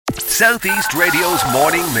Southeast Radio's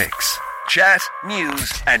morning mix. Chat,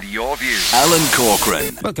 news and your views. Alan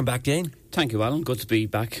Corcoran. Welcome back, Dane. Thank you, Alan. Good to be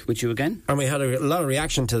back with you again. And we had a lot of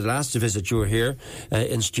reaction to the last visit you were here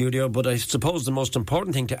in studio, but I suppose the most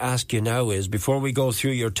important thing to ask you now is, before we go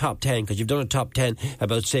through your top 10, because you've done a top 10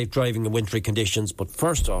 about safe driving in wintry conditions, but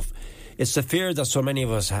first off, it's the fear that so many of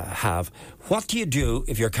us have. What do you do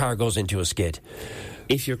if your car goes into a skid?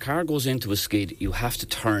 If your car goes into a skid, you have to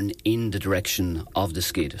turn in the direction of the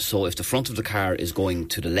skid. So if the front of the car is going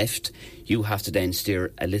to the left, you have to then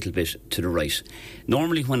steer a little bit to the right.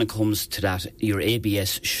 Normally when it comes to that, your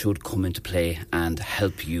ABS should come into play and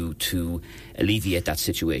help you to alleviate that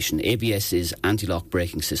situation. ABS is anti-lock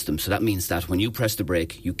braking system, so that means that when you press the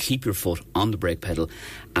brake, you keep your foot on the brake pedal,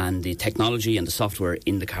 and the technology and the software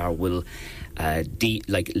in the car will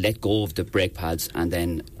let go of the brake pads and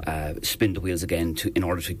then spin the wheels again in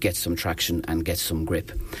order to get some traction and get some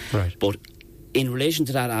grip. Right. But in relation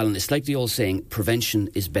to that, Alan, it's like the old saying, prevention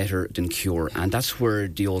is better than cure, and that's where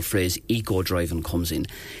the old phrase eco-driving comes in.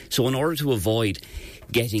 So in order to avoid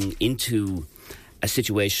getting into a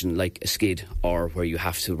situation like a skid or where you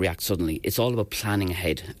have to react suddenly, it's all about planning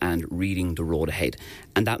ahead and reading the road ahead.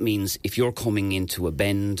 And that means if you're coming into a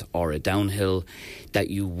bend or a downhill, that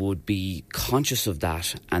you would be conscious of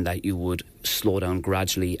that and that you would slow down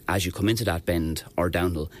gradually as you come into that bend or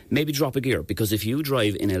downhill. Maybe drop a gear, because if you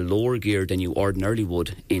drive in a lower gear than you ordinarily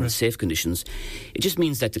would in safe conditions, it just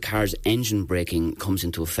means that the car's engine braking comes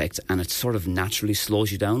into effect and it sort of naturally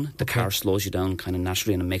slows you down. The car slows you down kind of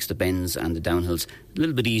naturally, and it makes the bends and the downhills a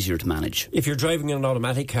little bit easier to manage. If you're driving in an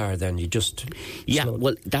automatic car, then you just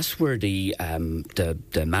well, that's where the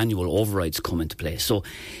manual overrides come into play. So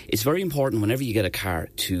it's very important whenever you get a car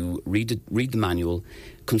to read the manual,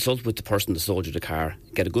 consult with the person that sold you the car,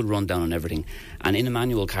 get a good rundown on everything. And in a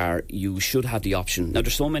manual car, you should have the option. Now,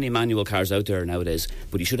 there's so many manual cars out there nowadays,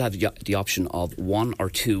 but you should have the option of 1 or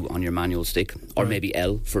 2 on your manual stick, or maybe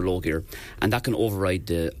L for low gear, and that can override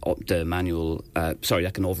the manual.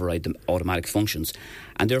 That can override the automatic functions.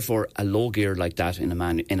 And therefore, a low gear like that in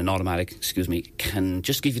an automatic, can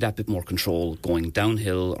just give you that bit more control going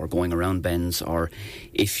downhill or going around bends, or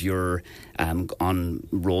if you're on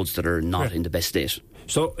roads that are not in the best state.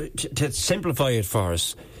 So, to simplify it for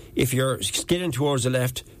us, if you're skidding towards the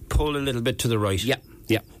left, pull a little bit to the right. Yeah.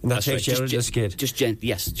 And that takes you out of the skid. Just gently,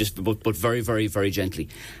 yes, but very, very, very gently.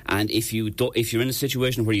 And if you're in a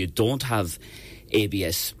situation where you don't have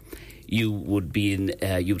ABS, you would be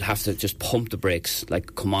you'd have to just pump the brakes,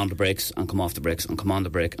 like come on the brakes and come off the brakes and come on the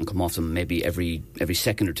brake and come off them maybe every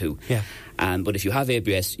second or two. Yeah. But if you have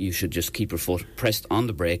ABS, you should just keep your foot pressed on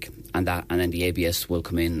the brake, and then the ABS will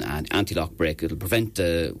come in and anti-lock brake. It'll prevent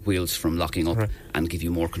the wheels from locking up and give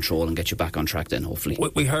you more control and get you back on track then, hopefully.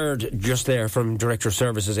 We heard just there from Director of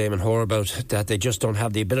Services Eamon Hoare about that they just don't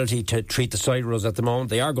have the ability to treat the side roads at the moment.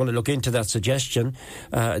 They are going to look into that suggestion,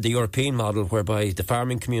 the European model, whereby the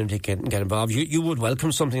farming community can get involved. You would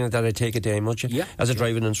welcome something like that, I take it, Dane, would you? Yeah. As a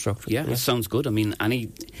driving instructor. Yeah, it sounds good. I mean,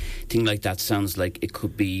 anything like that sounds like it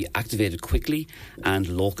could be activated quickly and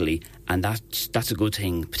locally, and that's a good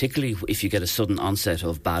thing, particularly if you get a sudden onset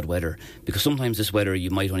of bad weather, because sometimes this weather you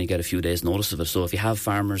might only get a few days notice of it. So if you have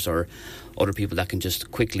farmers or other people that can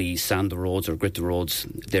just quickly sand the roads or grit the roads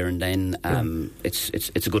there and then,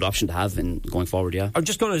 it's a good option to have in going forward. Yeah, I'm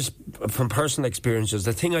just going to, from personal experiences,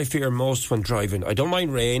 the thing I fear most when driving, I don't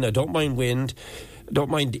mind rain, I don't mind wind, don't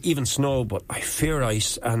mind even snow, but I fear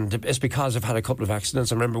ice, and it's because I've had a couple of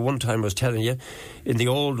accidents. I remember one time I was telling you, in the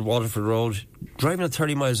old Waterford Road, driving at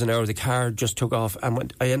 30 miles an hour, the car just took off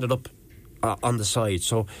and I ended up on the side.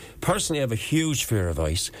 So personally I have a huge fear of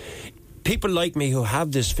ice. People like me who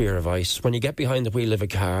have this fear of ice, when you get behind the wheel of a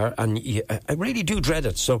car, and I really do dread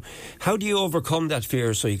it. So how do you overcome that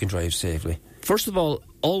fear so you can drive safely? First of all,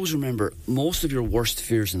 always remember, most of your worst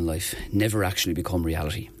fears in life never actually become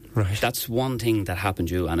reality. Right. That's one thing that happened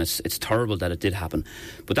to you, and it's terrible that it did happen.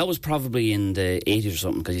 But that was probably in the 80s or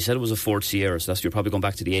something, because you said it was a Ford Sierra, so you're probably going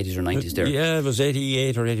back to the 80s or 90s there. Yeah, it was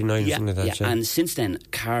 88 or 89 or something like that. Yeah, and since then,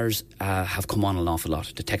 cars have come on an awful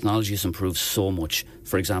lot. The technology has improved so much.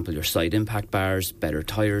 For example, your side impact bars, better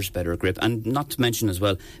tyres, better grip, and not to mention as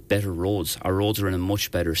well, better roads. Our roads are in a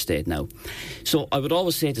much better state now. So I would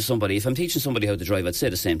always say to somebody, if I'm teaching somebody how to drive, I'd say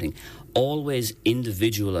the same thing. Always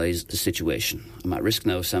individualise the situation. I'm at risk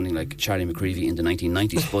now of sounding like Charlie McCreevy in the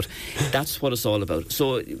 1990s, but that's what it's all about.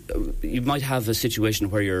 So you might have a situation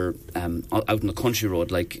where you're out on the country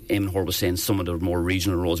road, like Eamon Hoare was saying, some of the more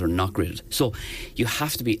regional roads are not gridded. So you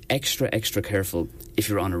have to be extra careful if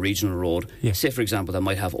you're on a regional road. Yeah. Say, for example, that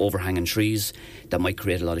might have overhanging trees, that might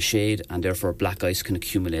create a lot of shade, and therefore black ice can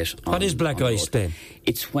accumulate on. What is black ice then?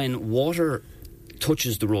 It's when water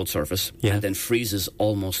touches the road surface and then freezes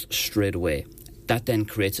almost straight away. That then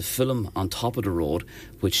creates a film on top of the road,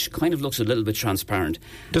 which kind of looks a little bit transparent.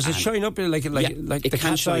 Does it shine up like the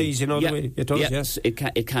cat's eyes? You know the way it does. Yes,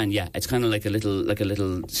 it can. Yeah, it's kind of like a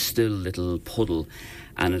little still little puddle,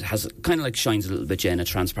 and it has kind of like shines a little bit in a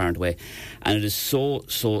transparent way, and it is so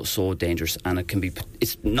dangerous. And it can be.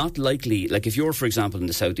 It's not likely. Like if you're, for example, in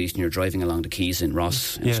the southeast and you're driving along the Quays in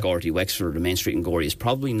Ross, in Scorty, Wexford, or the main street in Gorey, it's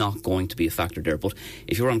probably not going to be a factor there. But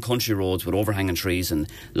if you're on country roads with overhanging trees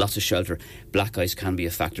and lots of shelter, black ice can be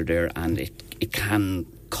a factor there, and it can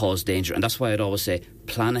cause danger. And that's why I'd always say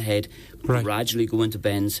plan ahead, gradually go into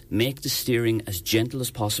bends, make the steering as gentle as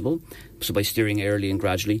possible. So by steering early and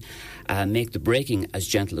gradually, make the braking as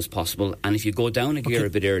gentle as possible. And if you go down a gear a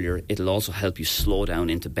bit earlier, it'll also help you slow down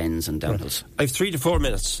into bends and downhills. I have 3 to 4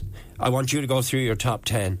 minutes. I want you to go through your top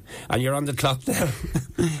 10, and you're on the clock now.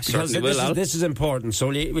 Because this is important. So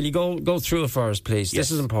will you go through it for us, please? Yes.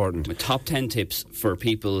 This is important. My top 10 tips for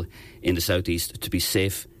people in the southeast to be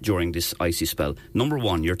safe during this icy spell. Number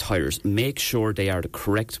 1, your tyres. Make sure they are the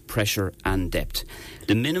correct pressure and depth.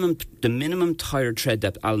 The minimum tyre tread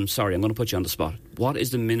depth. Alan, sorry, I'm going to put you on the spot. What is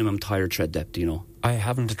the minimum tyre tread depth? Do you know? I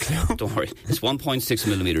haven't a clue. Don't worry. It's 1.6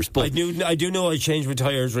 millimetres. But I do know I changed my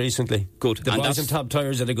tyres recently. Good. The boys in Top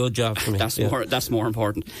Tyres did a good job for me. That's more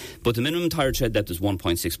important. But the minimum tyre tread depth is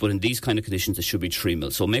 1.6. But in these kind of conditions, it should be 3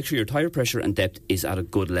 mil. So make sure your tyre pressure and depth is at a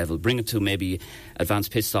good level. Bring it to maybe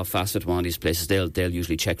Advanced Pit Stop Fast at one of these places. They'll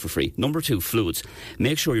usually check for free. Number 2, fluids.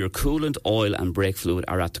 Make sure your coolant, oil, and brake fluid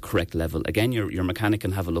are at the correct level. Again, your mechanic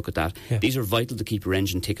can have a look at that. Yeah. These are vital to keep your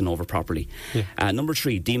engine ticking over properly. Yeah. Number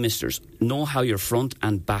 3, demisters. Know how your front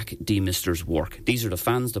and back demisters work. These are the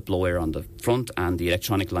fans that blow air on the front, and the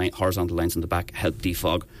electronic horizontal lines on the back help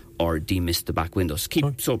defog or demist the back windows.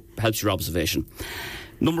 So helps your observation.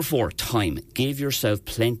 Number 4, time. Give yourself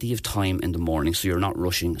plenty of time in the morning so you're not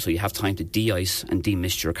rushing, so you have time to de-ice and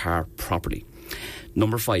demist your car properly.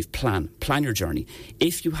 Number 5, plan your journey.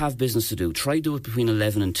 If you have business to do, try do it between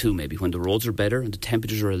 11 and 2 maybe, when the roads are better and the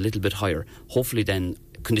temperatures are a little bit higher. Hopefully then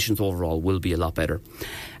conditions overall will be a lot better.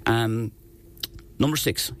 Number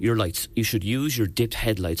 6, your lights. You should use your dipped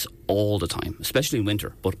headlights all the time, especially in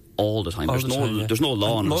winter, but all the time. There's no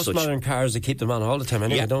law on it. Most modern cars, they keep them on all the time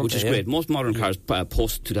anyway, don't which is great. Most modern cars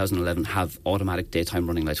post 2011 have automatic daytime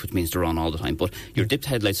running lights, which means they're on all the time. But your dipped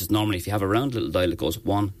headlights is normally, if you have a round little dial, it goes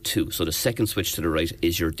 1, 2. So the second switch to the right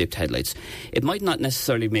is your dipped headlights. It might not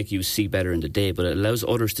necessarily make you see better in the day, but it allows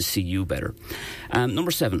others to see you better.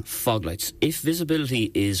 Number 7, fog lights. If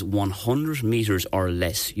visibility is 100 metres or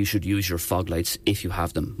less, you should use your fog lights if you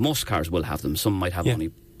have them. Most cars will have them. Some might have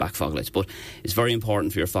only back fog lights, but it's very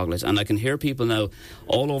important for your fog lights. And I can hear people now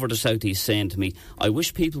all over the southeast saying to me, I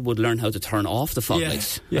wish people would learn how to turn off the fog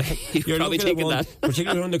lights. You're probably thinking that.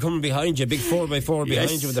 Particularly when they're coming behind you, big 4x4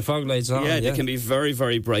 behind you with the fog lights on. They can be very,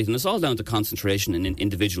 very bright, and it's all down to concentration and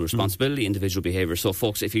individual responsibility, individual behaviour. So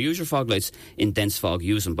folks, if you use your fog lights in dense fog,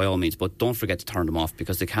 use them by all means, but don't forget to turn them off,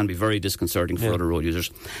 because they can be very disconcerting for other road users.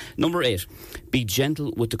 Number 8, be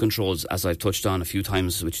gentle with the controls, as I've touched on a few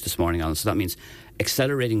times this morning, Alan. So that means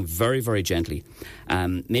accelerating very, very gently,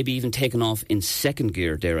 maybe even taking off in second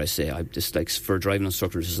gear, dare I say. I just, like, for driving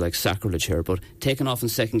instructors, this is like sacrilege here, but taking off in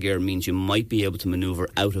second gear means you might be able to manoeuvre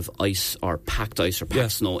out of ice or packed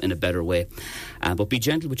snow in a better way. But be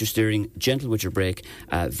gentle with your steering, gentle with your brake,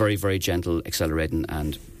 very, very gentle accelerating,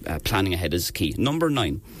 and planning ahead is key. Number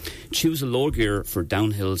 9, choose a low gear for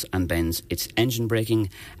downhills and bends. It's engine braking,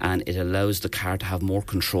 and it allows the car to have more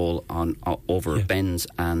control over bends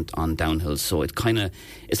and on downhills. So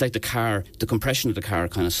it's like the compression of the car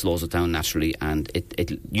kind of slows it down naturally, and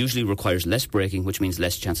it usually requires less braking, which means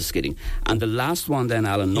less chance of skidding. And the last one then,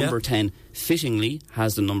 Alan, number 10, fittingly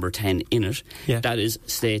has the number 10 in it. That is,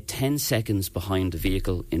 stay 10 seconds behind the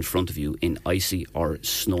vehicle in front of you in icy or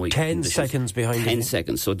snowy 10 conditions. seconds behind 10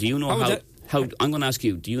 seconds. So do you know how I'm going to ask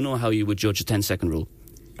you, do you know how you would judge a 10-second rule?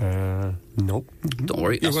 Nope. Don't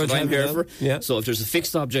worry, that's what I'm here for. So if there's a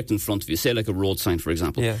fixed object in front of you, say like a road sign, for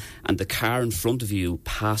example, and the car in front of you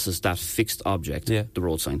passes that fixed object, the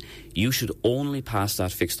road sign, you should only pass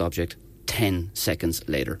that fixed object 10 seconds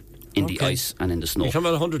later. In the ice and in the snow. You come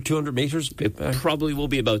at 100, 200 metres? It probably will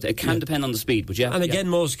be about. It can depend on the speed, but And again,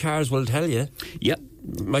 most cars will tell you.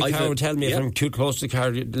 My car would tell me if I'm too close to the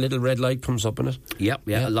car, the little red light comes up in it. Yeah.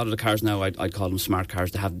 A lot of the cars now, I'd call them smart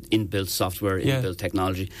cars. They have inbuilt software, inbuilt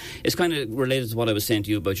technology. It's kind of related to what I was saying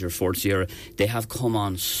to you about your Ford Sierra. They have come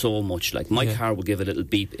on so much. Like my car will give a little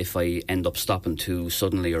beep if I end up stopping too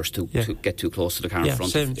suddenly or to get too close to the car in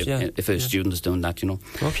front. If a student is doing that,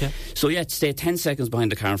 Okay. So stay 10 seconds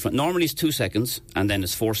behind the car in front. Normally it's 2 seconds, and then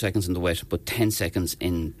it's 4 seconds in the wet, but 10 seconds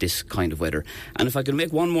in this kind of weather. And if I could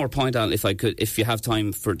make one more point, Al, if you have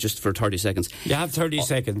time for 30 seconds. You have 30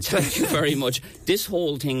 seconds. Thank you very much. This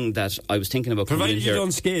whole thing that I was thinking about provided coming in you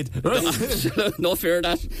don't skid. No fear of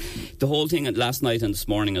that. The whole thing last night and this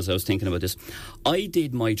morning as I was thinking about this, I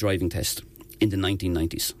did my driving test in the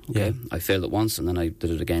 1990s. Okay, I failed it once and then I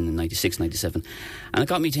did it again in 96, 97, and it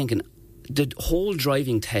got me thinking. The whole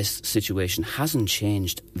driving test situation hasn't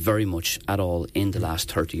changed very much at all in the last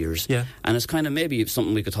 30 years. Yeah. And it's kind of maybe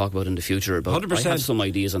something we could talk about in the future. About 100%. I have some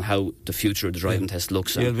ideas on how the future of the driving test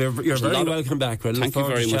looks. You're very welcome back. Thank you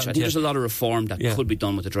very much. I think there's a lot of reform that could be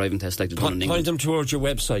done with the driving test like they've done in England. Point them towards your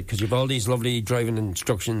website because you've all these lovely driving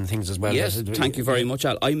instruction things as well. Yes, thank you very much,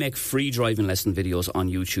 Al. I make free driving lesson videos on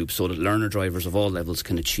YouTube so that learner drivers of all levels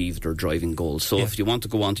can achieve their driving goals. So if you want to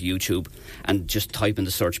go onto YouTube and just type in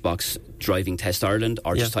the search box Driving Test Ireland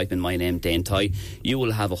or just type in my name, Dane Tighe, you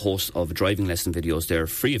will have a host of driving lesson videos there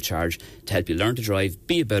free of charge to help you learn to drive,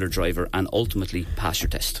 be a better driver and ultimately pass your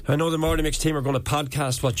test. I know the Morning Mix team are going to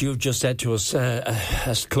podcast what you've just said to us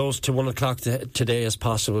as close to 1 o'clock today as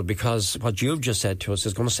possible, because what you've just said to us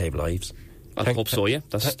is going to save lives. I hope so, yeah.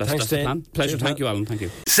 That's the plan. Pleasure. Thank you, Alan. Thank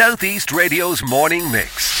you. Southeast Radio's Morning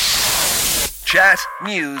Mix. Chat,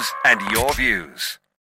 news and your views.